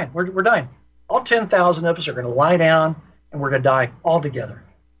all dying. We're dying. All 10,000 of us are going to lie down, and we're going to die all together.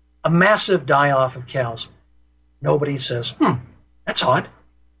 A massive die-off of cows. Nobody says, that's odd.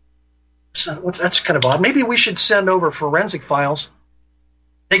 That's kind of odd. Maybe we should send over forensic files.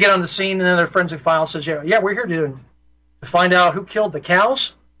 They get on the scene, and then their forensic file says, yeah, we're here to find out who killed the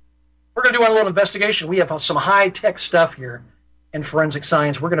cows. We're going to do a little investigation. We have some high-tech stuff here in forensic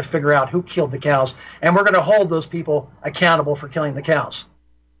science. We're going to figure out who killed the cows, and we're going to hold those people accountable for killing the cows.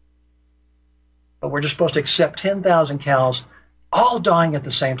 But we're just supposed to accept 10,000 cows all dying at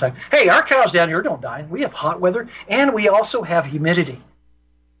the same time. Hey, our cows down here don't die. We have hot weather, and we also have humidity.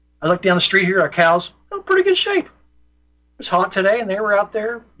 I look down the street here, our cows are in pretty good shape. It was hot today, and they were out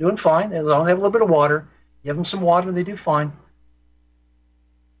there doing fine. As long as they have a little bit of water, give them some water, they do fine.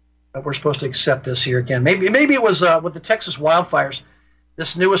 But we're supposed to accept this here again. Maybe it was with the Texas wildfires,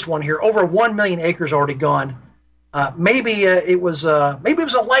 this newest one here, over 1 million acres already gone. Maybe it was a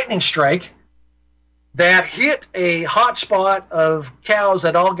lightning strike that hit a hot spot of cows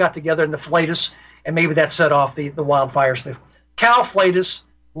that all got together in the flatus, and maybe that set off the wildfires. The cow flatus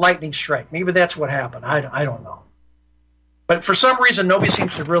lightning strike. Maybe that's what happened. I don't know. But for some reason, nobody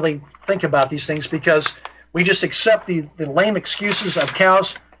seems to really think about these things because we just accept the lame excuses of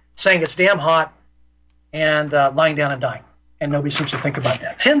cows saying it's damn hot and lying down and dying. And nobody seems to think about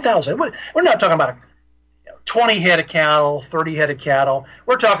that. 10,000. We're not talking about 20 head of cattle, 30 head of cattle.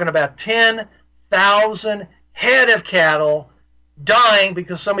 We're talking about 10,000 head of cattle dying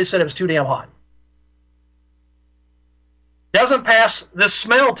because somebody said it was too damn hot. Doesn't pass the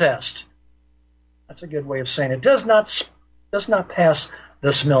smell test. That's a good way of saying it. Does not pass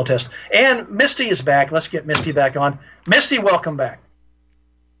the smell test. And Misty is back. Let's get Misty back on. Misty, welcome back.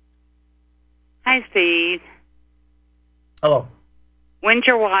 Hi, Steve. Hello. When's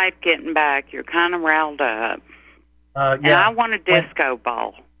your wife getting back? You're kind of riled up. Yeah. And I want a disco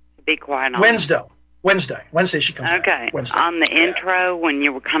ball, to be quite honest. Wednesday she comes back. Okay. Wednesday. On the intro, when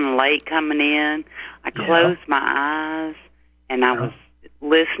you were kind of late coming in, I closed my eyes, and I was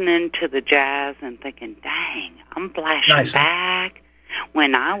listening to the jazz and thinking, dang, I'm flashing back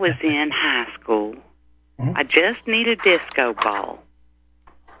when I was in high school. Mm-hmm. I just need a disco ball.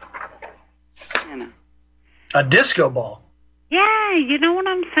 You know. A disco ball? Yeah, you know what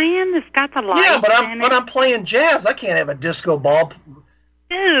I'm saying? It's got the lights but I'm playing jazz. I can't have a disco ball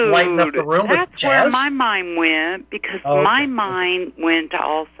lighting up the room with jazz. That's where my mind went, because my mind went to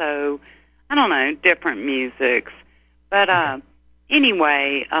also, I don't know, different musics. But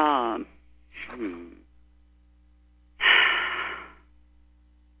anyway,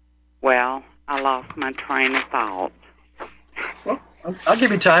 well, I lost my train of thought. Well, I'll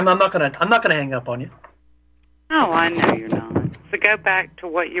give you time. I'm not gonna hang up on you. Oh, I know you're not. So go back to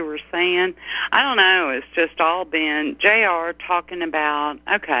what you were saying. I don't know. It's just all been JR talking about,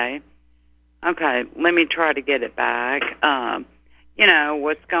 okay, let me try to get it back. You know,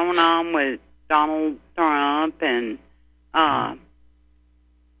 what's going on with Donald Trump and,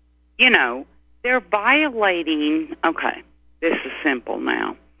 you know, they're violating, okay, this is simple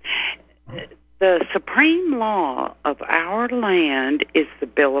now. The supreme law of our land is the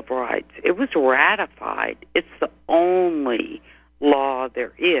Bill of Rights. It was ratified. It's the only law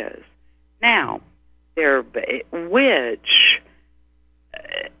there is. Now, which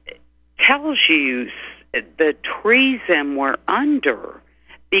tells you the treason we're under,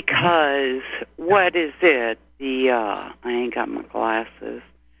 because what is it? I ain't got my glasses.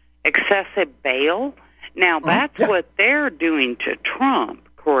 Excessive bail? Now, that's what they're doing to Trump,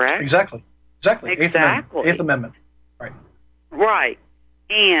 correct? Exactly. Eighth Amendment. Right. Right.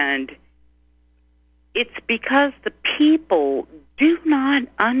 And it's because the people do not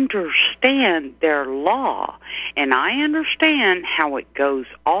understand their law. And I understand how it goes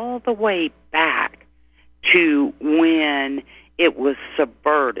all the way back to when it was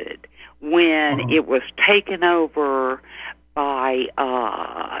subverted, when it was taken over by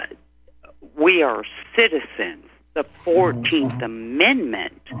we are citizens. The 14th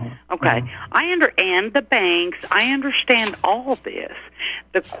Amendment. Okay, and the banks, I understand all this.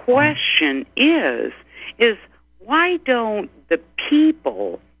 The question is why don't the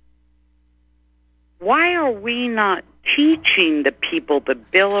people, why are we not teaching the people the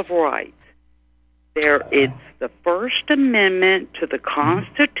Bill of Rights? It's the First Amendment to the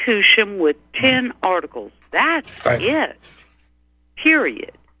Constitution with 10 articles. That's it.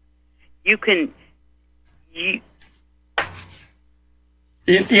 Period. You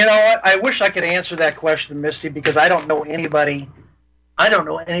know what? I wish I could answer that question, Misty, because I don't know anybody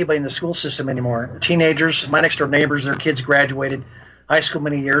in the school system anymore. Teenagers, my next door neighbors, their kids graduated high school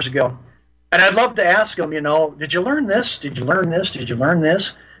many years ago. And I'd love to ask them, you know, did you learn this? Did you learn this? Did you learn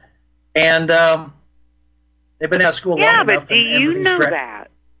this? And they've been out of school long enough. Yeah, but do you know that,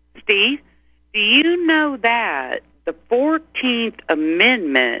 Steve? Do you know that the 14th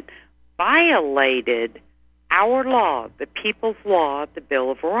Amendment violated our law, the people's law, the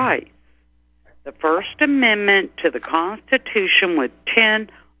Bill of Rights? The First Amendment to the Constitution with 10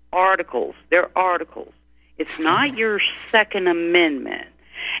 articles. They're articles. It's not your Second Amendment.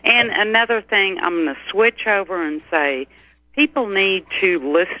 And another thing, I'm going to switch over and say, people need to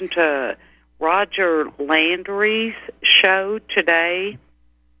listen to Roger Landry's show today.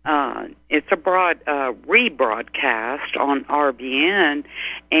 It's a rebroadcast on RBN,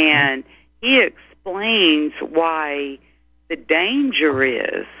 and he explains why the danger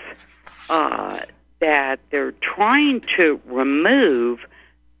is that they're trying to remove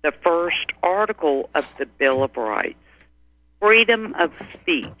the first article of the Bill of Rights, freedom of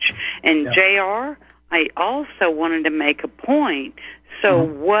speech. And JR, I also wanted to make a point. So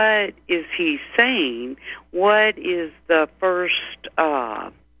what is he saying? What is the first,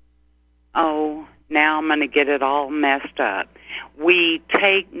 now I'm going to get it all messed up. We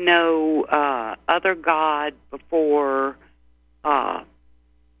take no other God before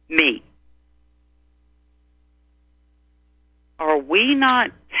me. Are we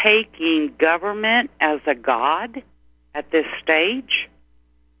not taking government as a god at this stage?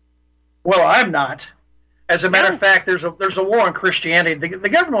 Well, I'm not. As a matter of fact, there's a war on Christianity. The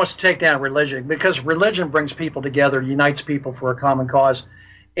government wants to take down religion because religion brings people together, unites people for a common cause,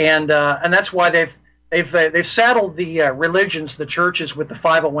 and that's why They've saddled the religions, the churches, with the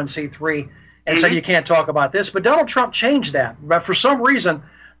 501c3 and said you can't talk about this. But Donald Trump changed that. But for some reason,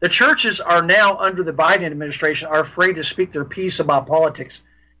 the churches are now, under the Biden administration, are afraid to speak their piece about politics,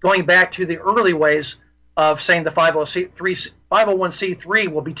 going back to the early ways of saying the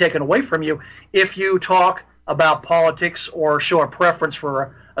 501c3 will be taken away from you if you talk about politics or show a preference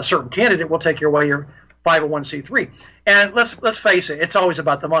for a certain candidate. We'll take away your 501c3. And let's face it, it's always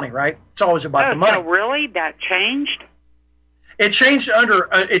about the money, right? It's always about the money. So really, that changed? It changed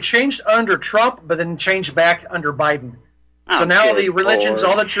under Trump, but then changed back under Biden. So now the religions,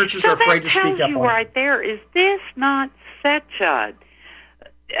 all the churches are afraid to speak up on it. So that tells you right there, is this not such a...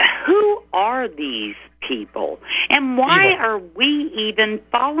 Who are these people? And why are we even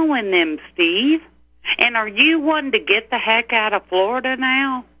following them, Steve? And are you wanting to get the heck out of Florida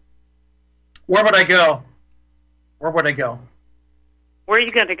now? Where would I go? Where would I go? Where are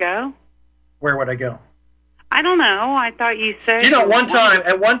you going to go? Where would I go? I don't know. I thought you said... At one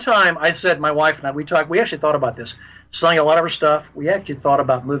time, I said, my wife and I, we actually thought about this. Selling a lot of our stuff, we actually thought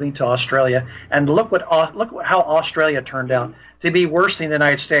about moving to Australia. And look how Australia turned out to be worse than the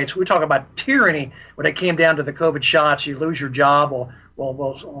United States. We talk about tyranny when it came down to the COVID shots. You lose your job,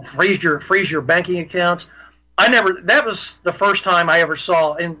 we'll freeze your banking accounts. That was the first time I ever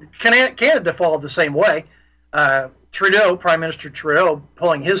saw, and Canada followed the same way. Trudeau, Prime Minister Trudeau,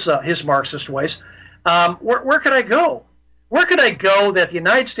 pulling his Marxist ways. Where could I go? Where could I go that the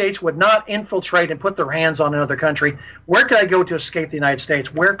United States would not infiltrate and put their hands on another country? Where could I go to escape the United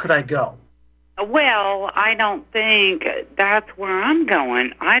States? Where could I go? Well, I don't think that's where I'm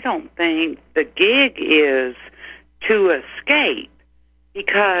going. I don't think the gig is to escape,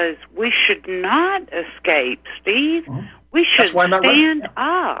 because we should not escape, Steve. Mm-hmm. We should stand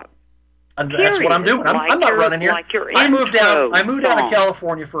up. And that's what I'm doing. I'm not running here. I moved down to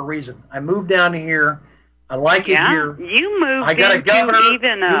California for a reason. I moved down here. I like it here. You moved. I got a governor who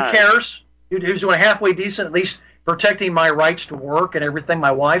cares, who's doing halfway decent, at least protecting my rights to work and everything.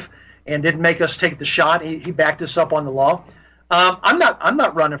 My wife, and didn't make us take the shot. He backed us up on the law. I'm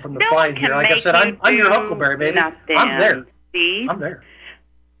not running from the fight here. Like I said, I'm your Huckleberry, baby. I'm there. Steve. I'm there.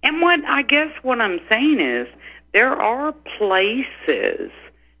 And what I'm saying is, there are places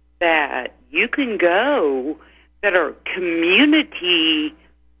that you can go that are community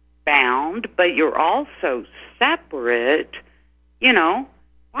bound, but you're also separate. You know,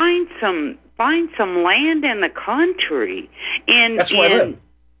 find some land in the country That's where I live.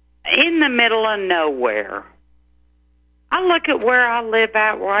 In the middle of nowhere. I look at where I live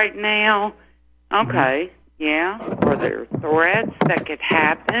at right now. Okay, yeah, are there threats that could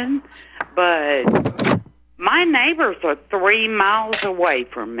happen? But my neighbors are 3 miles away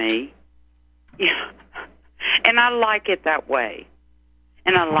from me. Yeah. And I like it that way.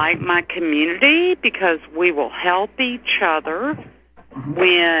 And I like my community because we will help each other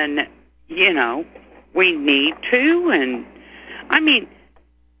when, we need to. And, I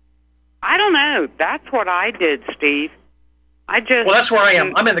don't know. That's what I did, Steve. Well, that's where I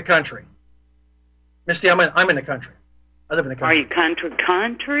am. I'm in the country. Misty, I'm in the country. I live in the country. Are you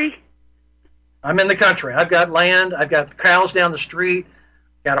country? I'm in the country. I've got land. I've got cows down the street.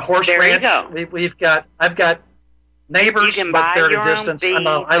 Got a horse ranch. I've got neighbors, but they're at a distance.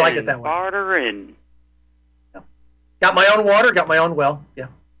 I like it that way. Barter and got my own water. Got my own well. Yeah.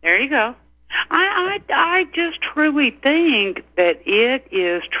 There you go. I just truly think that it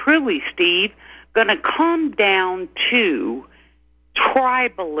is truly, Steve, going to come down to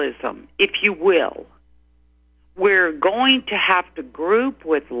tribalism, if you will. We're going to have to group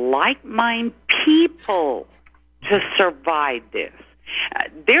with like-minded people to survive this.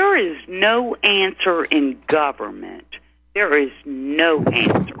 There is no answer in government. There is no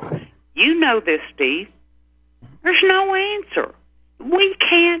answer. You know this, Steve. There's no answer. We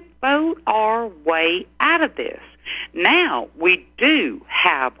can't vote our way out of this. Now, we do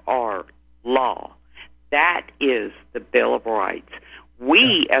have our law. That is the Bill of Rights.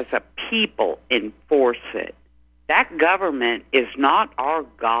 We, as a people, enforce it. That government is not our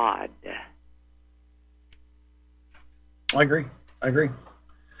God. I agree. I agree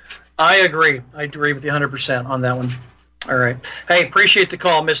with you 100% on that one. All right. Hey, appreciate the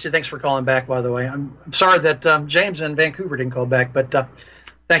call, Misty. Thanks for calling back, by the way. I'm sorry that James in Vancouver didn't call back, but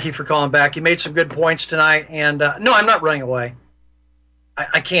thank you for calling back. You made some good points tonight. And no, I'm not running away.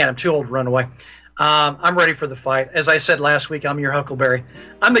 I can't. I'm too old to run away. I'm ready for the fight. As I said last week, I'm your Huckleberry.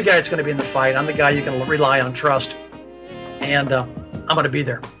 I'm the guy that's going to be in the fight. I'm the guy you can rely on, trust. And I'm going to be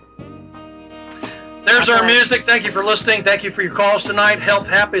there. There's our music. Thank you for listening. Thank you for your calls tonight. Health,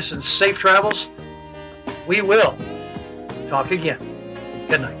 happiness, and safe travels. We will talk again.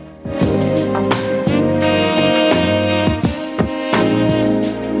 Good night.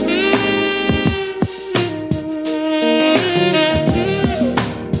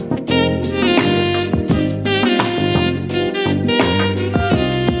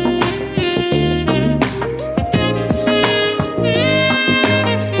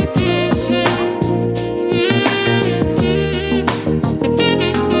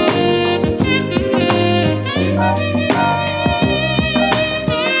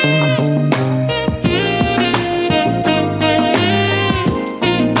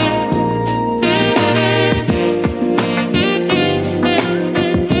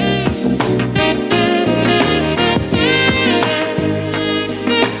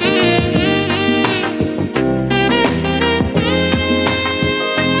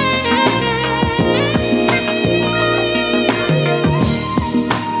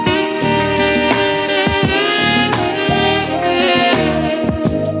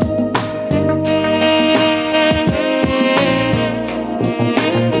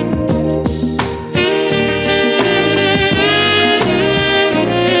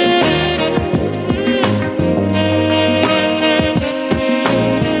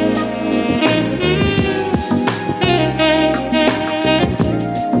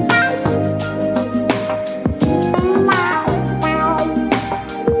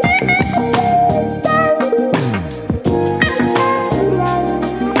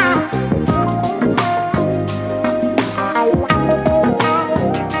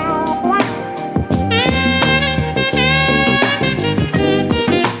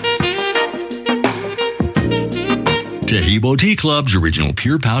 Hebo Tea Club's original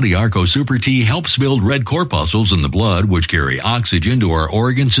Pure Pouty Arco Super Tea helps build red corpuscles in the blood, which carry oxygen to our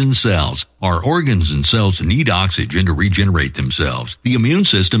organs and cells. Our organs and cells need oxygen to regenerate themselves. The immune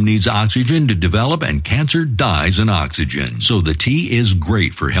system needs oxygen to develop, and cancer dies in oxygen. So the tea is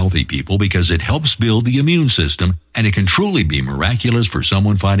great for healthy people because it helps build the immune system, and it can truly be miraculous for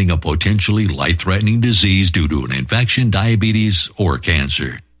someone fighting a potentially life-threatening disease due to an infection, diabetes, or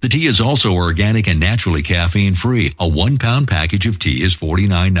cancer. The tea is also organic and naturally caffeine-free. A 1-pound package of tea is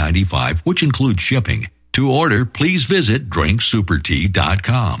 $49.95, which includes shipping. To order, please visit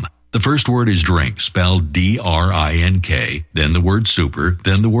drinksupertea.com. The first word is drink, spelled D-R-I-N-K, then the word super,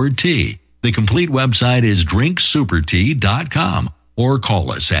 then the word tea. The complete website is drinksupertea.com. Or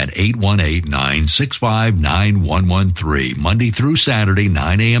call us at 818-965-9113, Monday through Saturday,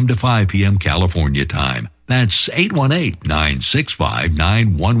 9 a.m. to 5 p.m. California time. That's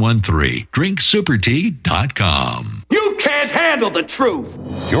 818-965-9113. drinksupertea.com. You can't handle the truth.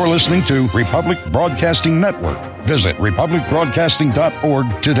 You're listening to Republic Broadcasting Network. Visit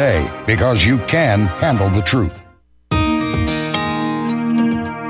republicbroadcasting.org today, because you can handle the truth.